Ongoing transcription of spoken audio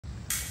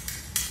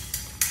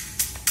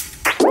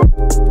So,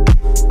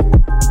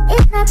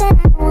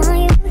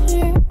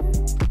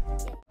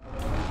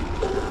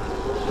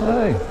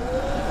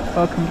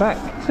 welcome back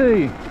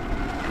to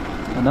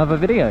another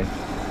video.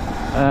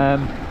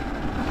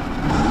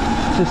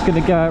 Just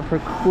going to go out for a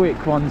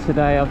quick one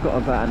today. I've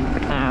got about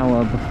an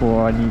hour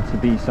before I need to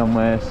be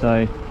somewhere,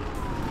 so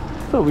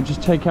thought we'd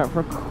just take out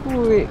for a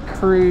quick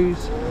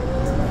cruise,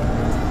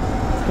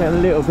 get a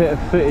little bit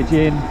of footage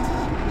in,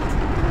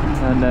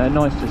 and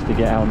nice just to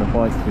get out on the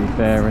bike, to be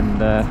fair,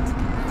 and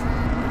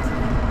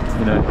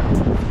you know,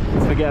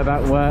 forget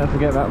about work,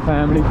 forget about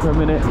family for a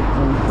minute,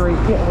 and free,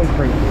 get away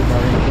free.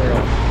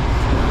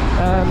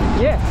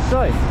 Yeah, so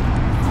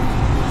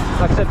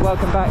like I said,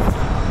 welcome back.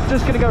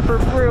 Just going to go for a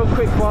real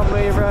quick one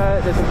where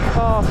there's a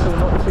castle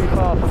not too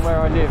far from where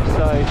I live,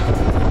 so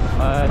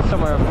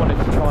somewhere I've wanted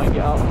to try and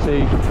get up to.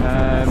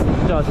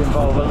 Does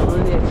involve a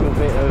little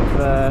bit of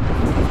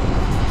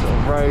sort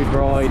of road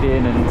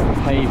riding and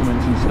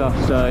pavements and stuff,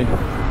 so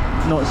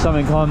not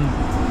something I'm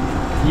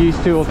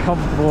used to or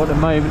comfortable at the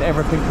moment.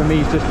 Everything for me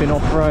has just been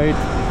off-road.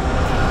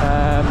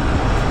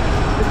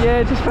 But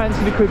yeah, just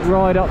fancied a quick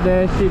ride up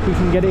there, see if we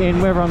can get it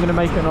in. Whether I'm going to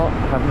make it or not,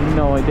 I have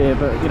no idea,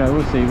 but you know,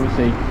 we'll see, we'll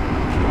see.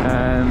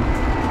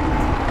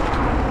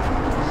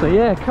 So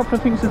yeah, a couple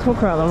of things to talk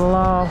about in the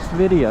last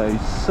video.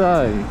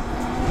 So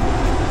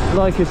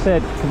like I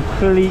said,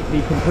 completely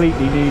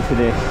new to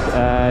this,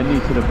 new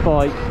to the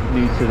bike,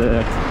 new to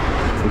the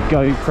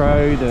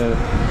GoPro, the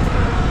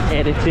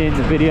editing,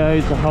 the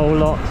videos, the whole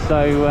lot.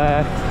 So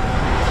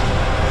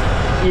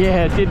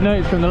yeah, I did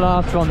notice from the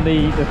last one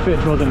the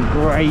footage wasn't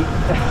great.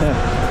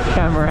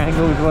 Camera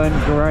angles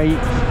weren't great.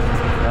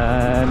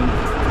 And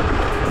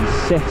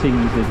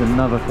settings is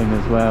another thing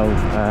as well.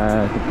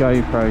 The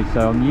GoPro,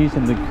 so I'm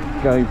using the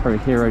GoPro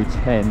Hero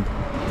 10.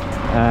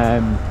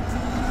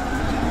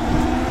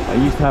 I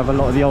used to have a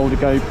lot of the older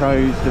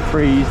GoPros, the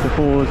 3s, the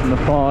 4s and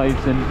the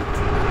 5s, and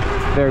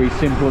very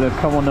simple. They've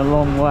come on a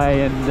long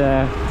way, and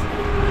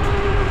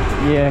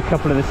yeah, a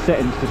couple of the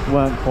settings just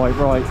weren't quite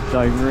right.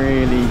 So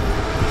really,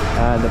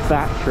 the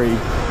battery,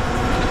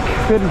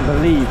 couldn't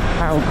believe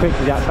how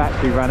quickly that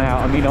battery ran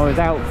out. I mean, I was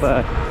out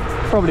for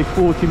probably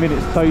 40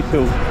 minutes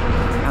total,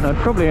 and I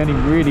probably only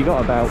really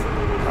got about,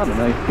 I don't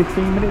know,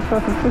 15 minutes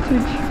worth of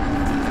footage,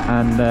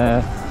 and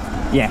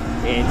yeah,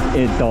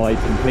 it died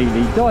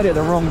completely. Died at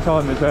the wrong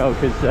time as well,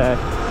 because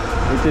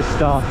it just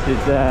started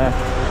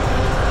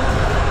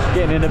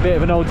getting in a bit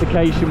of an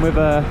altercation with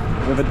a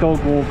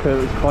dog walker. It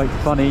was quite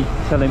funny,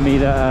 telling me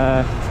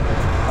that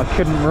I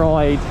couldn't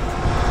ride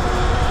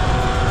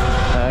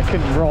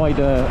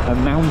a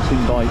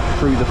mountain bike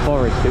through the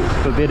forest. It was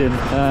forbidden,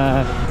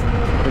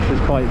 which was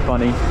quite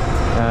funny.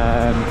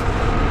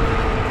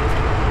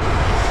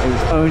 It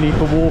was only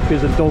for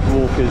walkers and dog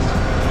walkers.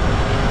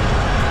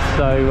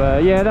 So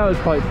yeah, that was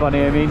quite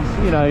funny. I mean,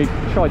 you know,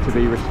 try to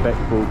be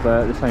respectful,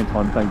 but at the same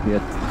time, don't be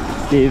a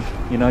div.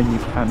 You know, you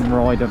can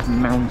ride a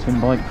mountain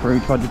bike through.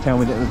 Tried to tell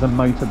me that it was a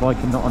motorbike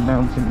and not a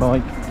mountain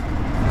bike.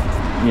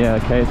 Yeah,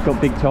 okay, it's got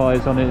big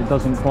tyres on it. It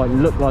doesn't quite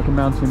look like a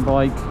mountain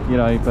bike, you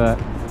know, but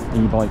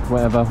e-bike,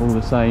 whatever, all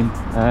the same.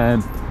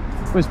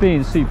 Was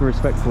being super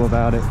respectful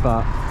about it,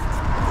 but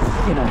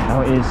you know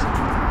how it is.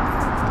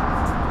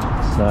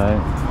 So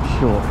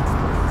sure,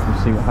 we'll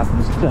see what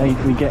happens today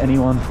if we get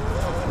anyone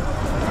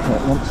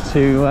that wants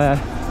to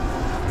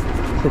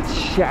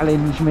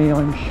challenge me.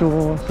 I'm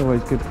sure it's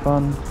always good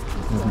fun.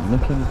 I wasn't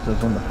looking because I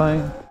was on the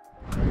phone.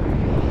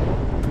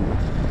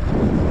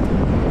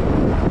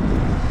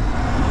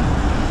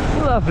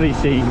 Lovely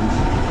scenes,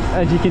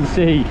 as you can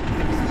see.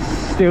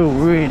 Still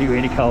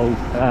really cold.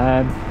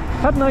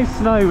 Had no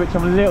snow, which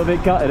I'm a little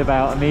bit gutted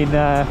about. I mean,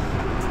 a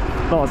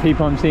lot of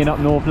people I'm seeing up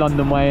north,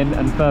 London way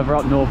and further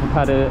up north,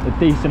 have had a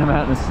decent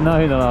amount of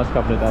snow the last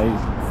couple of days.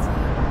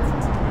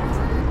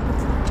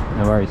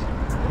 No worries.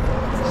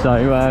 So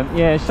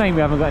yeah, shame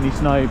we haven't got any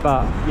snow,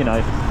 but you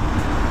know,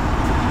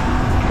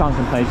 can't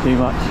complain too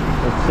much.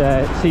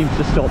 It seems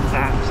to stop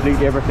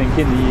absolutely everything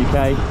in the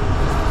UK.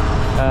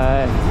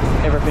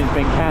 Everything's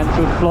been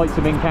cancelled, flights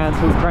have been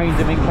cancelled, trains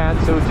have been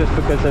cancelled, just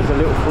because there's a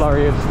little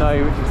flurry of snow,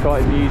 which is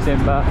quite amusing.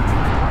 But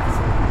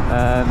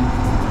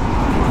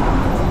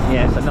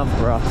yeah, it's enough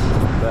for us.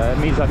 But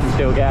it means I can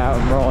still get out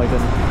and ride,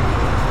 and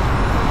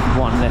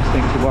one less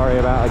thing to worry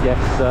about, I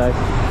guess. So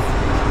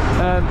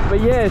but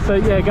yeah, so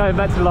yeah, going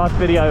back to the last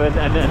video and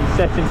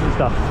settings and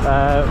stuff.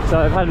 So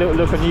I've had a little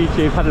look on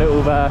YouTube, had a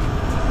little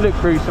look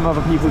through some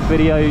other people's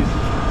videos,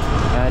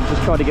 and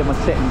just try to get my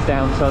settings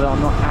down so that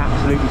I'm not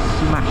absolutely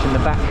smashing the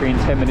battery in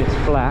 10 minutes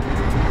flat.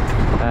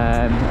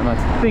 And I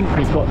think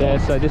we've got there,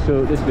 so this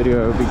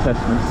video will be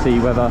testament to see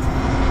whether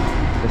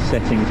the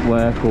settings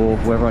work or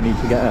whether I need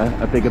to get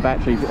a bigger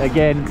battery.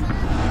 Again,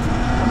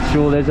 I'm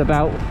sure there's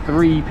about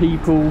 3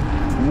 people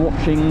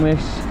watching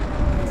this.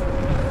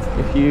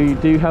 If you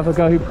do have a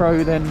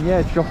GoPro, then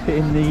yeah, drop it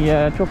in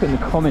the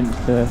comments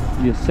to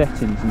your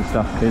settings and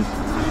stuff, because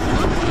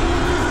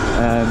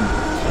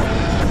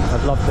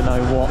I'd love to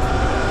know what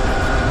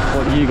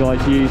you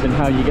guys use and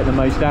how you get the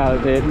most out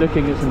of it.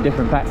 Looking at some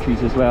different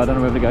batteries as well. I don't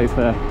know whether to go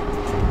for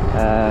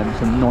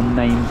some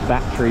non-named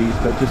batteries,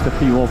 but just a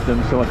few of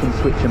them, so I can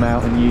switch them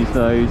out and use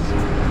those,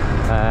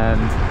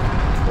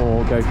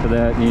 or go for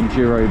the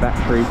enduro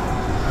battery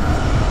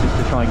just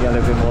to try and get a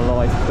little bit more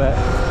life. But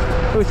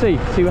we'll see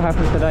what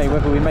happens today,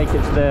 whether we make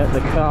it to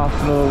the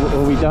castle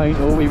or we don't,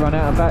 or we run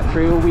out of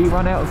battery, or we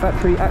run out of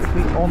battery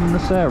actually on the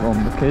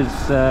Surron, because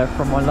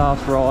from my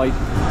last ride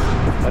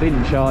I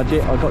didn't charge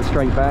it, I got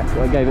straight back,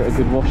 I gave it a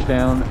good wash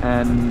down,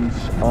 and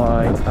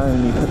I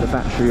only put the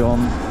battery on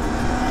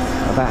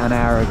about an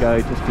hour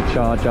ago just to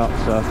charge up,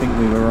 so I think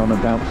we were on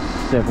about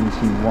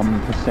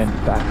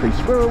 71% battery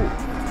squirrel.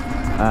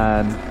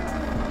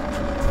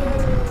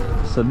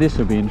 So this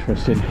will be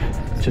interesting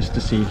just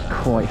to see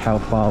quite how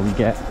far we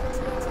get.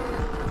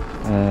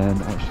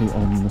 Actually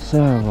on the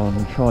Surron,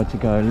 we tried to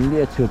go a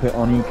little bit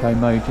on eco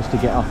mode just to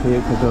get up here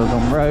because I was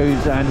on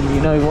roads, and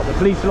you know what the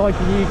police are like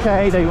in the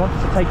UK, they want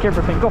to take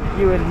everything off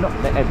you and not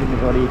let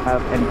everybody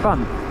have any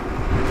fun.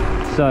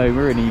 So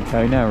we're in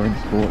eco, now we're in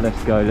sport,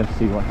 let's go, let's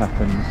see what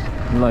happens.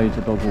 Loads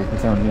of dog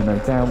walkers down here, no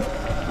doubt,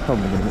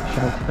 probably going to get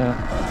shouted at,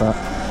 but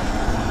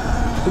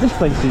this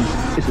place is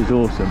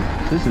awesome.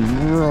 So this is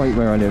right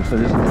where I live, so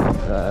this is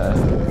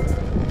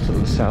sort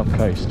of the South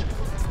Coast.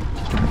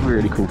 Just a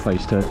really cool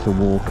place to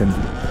walk and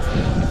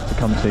to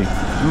come to.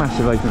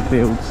 Massive open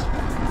fields.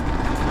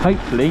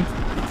 Hopefully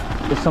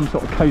there's some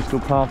sort of coastal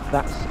path.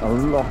 That's a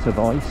lot of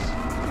ice.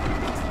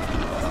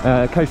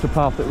 Coastal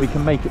path that we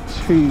can make it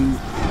to.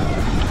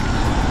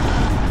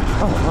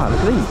 Oh wow,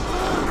 look at these.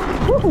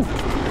 Woo!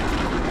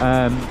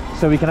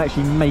 So we can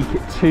actually make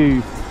it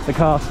to the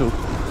castle.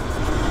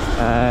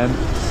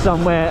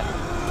 Somewhere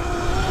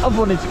I've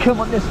wanted to come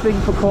on this thing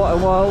for quite a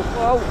while.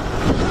 Oh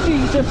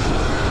Jesus!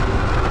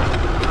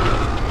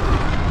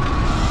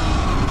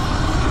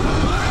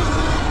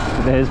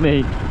 There's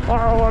me.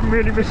 Oh, I'm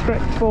really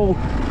respectful.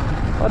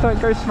 I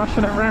don't go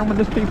smashing it around when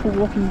there's people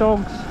walking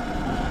dogs.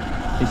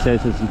 He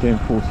says as he's doing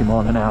 40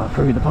 miles an hour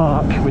through the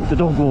park with the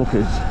dog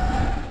walkers.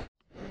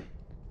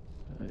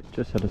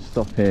 Just had a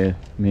stop here.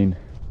 I mean,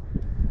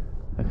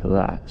 look at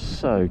that.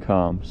 So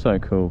calm, so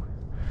cool.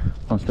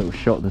 Nice little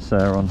shot of the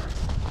Surron.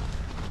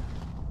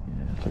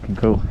 Yeah, it's looking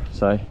cool.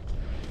 So,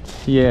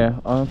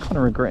 yeah, I'm kind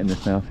of regretting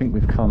this now. I think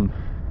we've come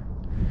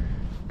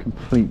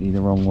completely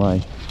the wrong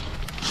way.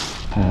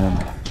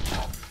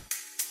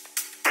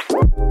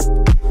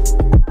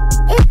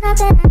 It's not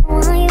that I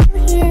want you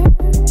here,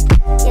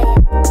 yeah.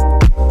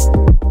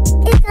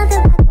 It's not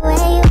about the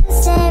way you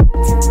stare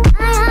into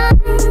my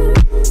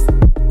eyes.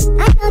 I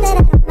know that I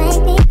don't make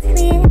things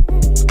clear.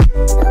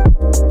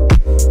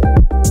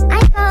 I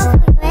fall for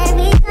you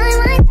every time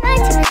I try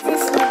to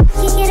resist.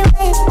 You get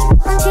away,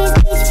 on trees,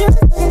 beach views,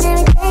 and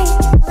every day.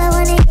 All I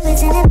wanna do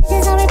is in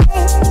images on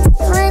replay.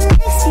 Still right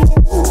next to you,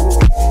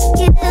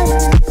 you do.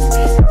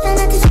 Try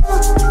not to show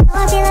how I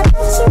feel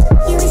about you.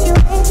 You wish you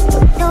would.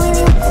 Don't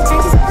really want to, I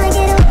just wanna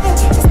get away.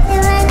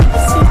 Still right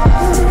next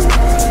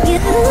to you, you. I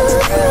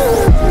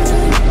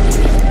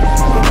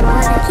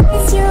wanna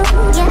kiss you,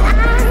 yeah, I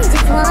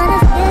just wanna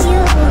feel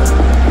you,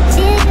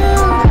 feel you.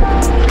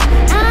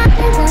 I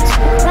want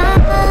you around, I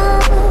want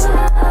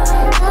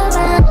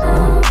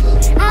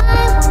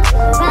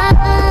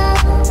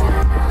you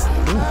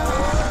around.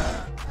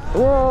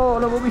 Whoa,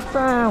 look what we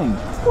found!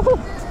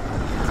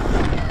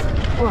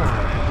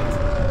 Wow.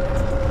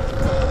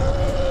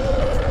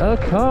 A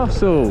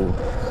castle!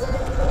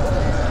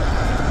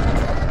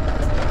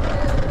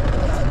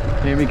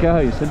 Here we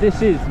go. So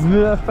this is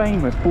the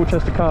famous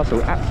Portchester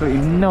Castle.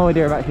 Absolutely no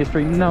idea about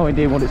history, no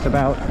idea what it's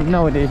about,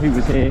 no idea who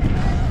was here,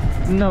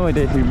 no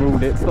idea who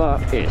ruled it,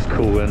 but it's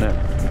cool, isn't it?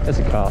 It's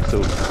a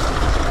castle.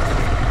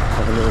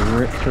 Have a little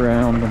ritz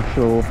around, I'm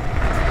sure.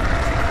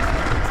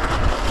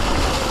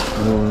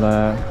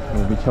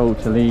 We'll be told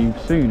to leave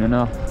soon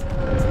enough.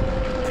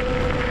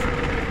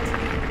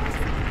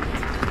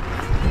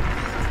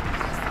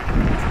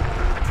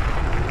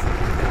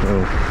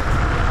 Cool.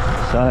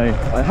 So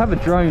I have a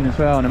drone as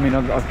well, and I mean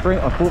I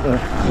brought the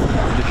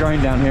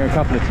drone down here a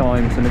couple of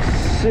times, and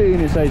as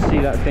soon as they see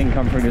that thing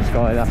come through the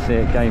sky, that's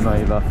it, game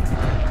over.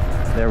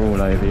 They're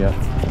all over you.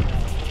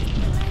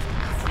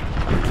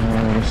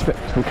 How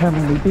respectful can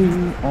we be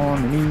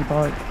on an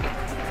e-bike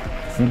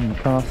in the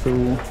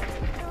castle?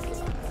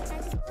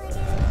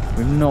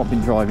 We've not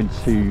been driving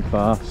too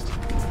fast.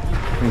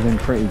 We've been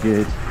pretty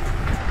good.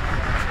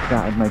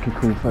 That would make a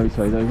cool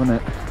photo though,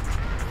 wouldn't it?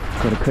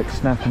 Got a quick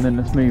snap and then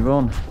let's move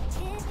on.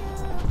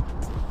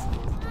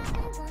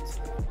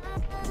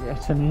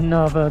 Yet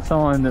another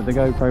time that the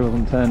GoPro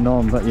wasn't turned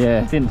on, but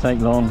yeah, it didn't take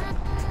long.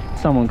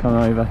 Someone come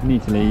over,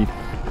 need to leave.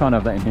 Can't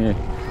have that in here.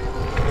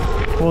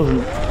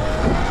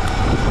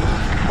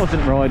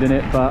 Wasn't riding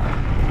it, but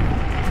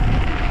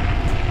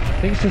I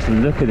think it's just a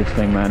look at this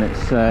thing, man.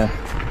 It's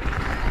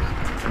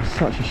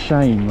such a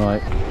shame.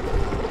 Like,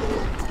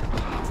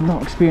 I've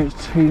not experienced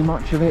too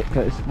much of it,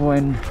 but it's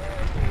when you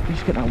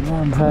just get that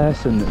one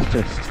person that's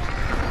just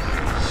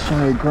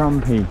so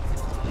grumpy.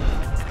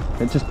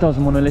 It just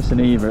doesn't want to listen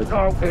either. It's,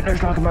 oh, it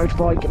looks like a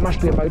motorbike, it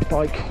must be a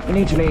motorbike, you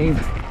need to leave.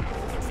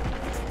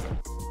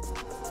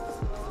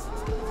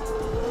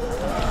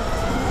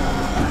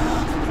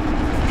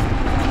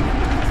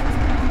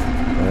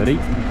 Ready?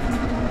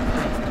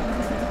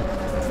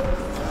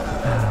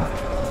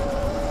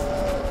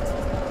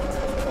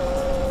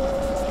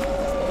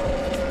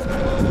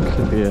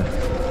 Could be a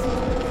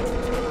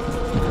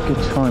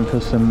good time for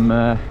some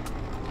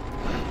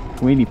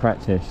wheelie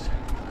practice.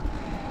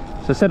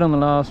 So I said on the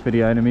last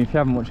video, and I mean if you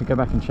haven't watched it, go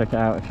back and check it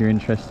out if you're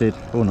interested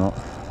or not.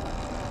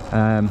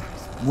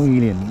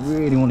 Wheeling,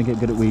 really want to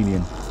get good at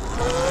wheeling.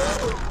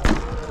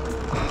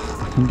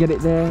 I can get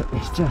it there,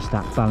 it's just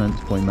that balance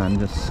point, man,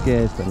 just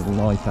scares the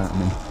life out of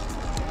me.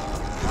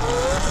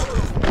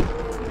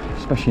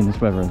 Especially in this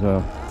weather as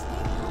well.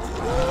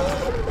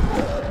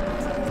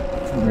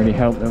 Doesn't really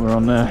help that we're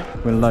on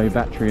we're low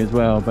battery as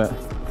well, but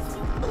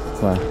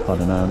well, I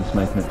don't know, I'm just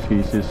making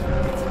excuses.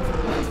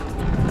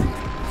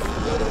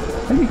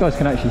 I hope you guys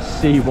can actually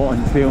see what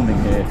I'm filming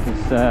here.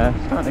 It's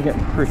starting to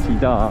get pretty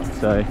dark,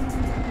 so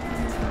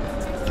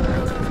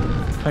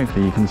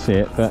hopefully you can see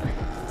it, but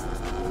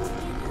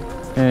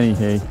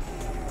anywho.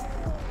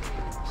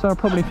 So I'll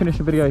probably finish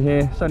the video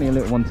here. It's only a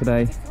little one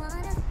today.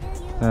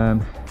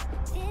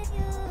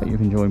 Hope you've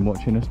enjoyed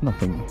watching. There's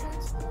nothing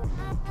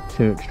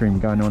too extreme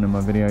going on in my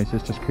videos.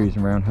 It's just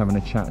cruising around, having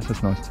a chat. It's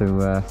just nice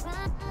to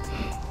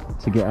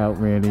get out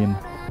really, and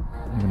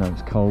even though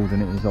it's cold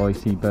and it is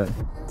icy, but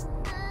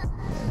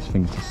this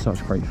thing's just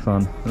such great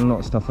fun. And a lot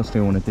of stuff I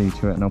still want to do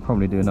to it, and I'll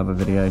probably do another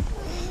video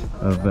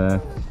of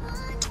the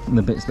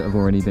bits that have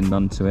already been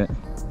done to it.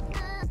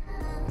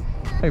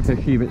 Hopefully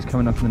a few bits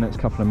coming up in the next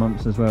couple of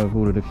months as well. I've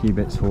ordered a few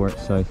bits for it,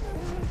 so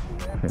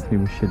hopefully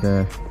we should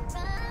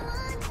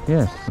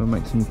yeah, we'll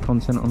make some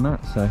content on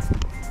that. So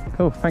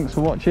cool, thanks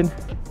for watching.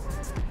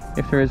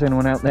 If there is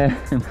anyone out there,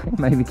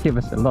 maybe give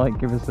us a like,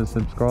 give us a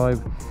subscribe,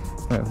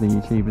 whatever the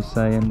YouTubers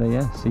say, and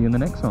yeah, see you in the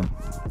next one.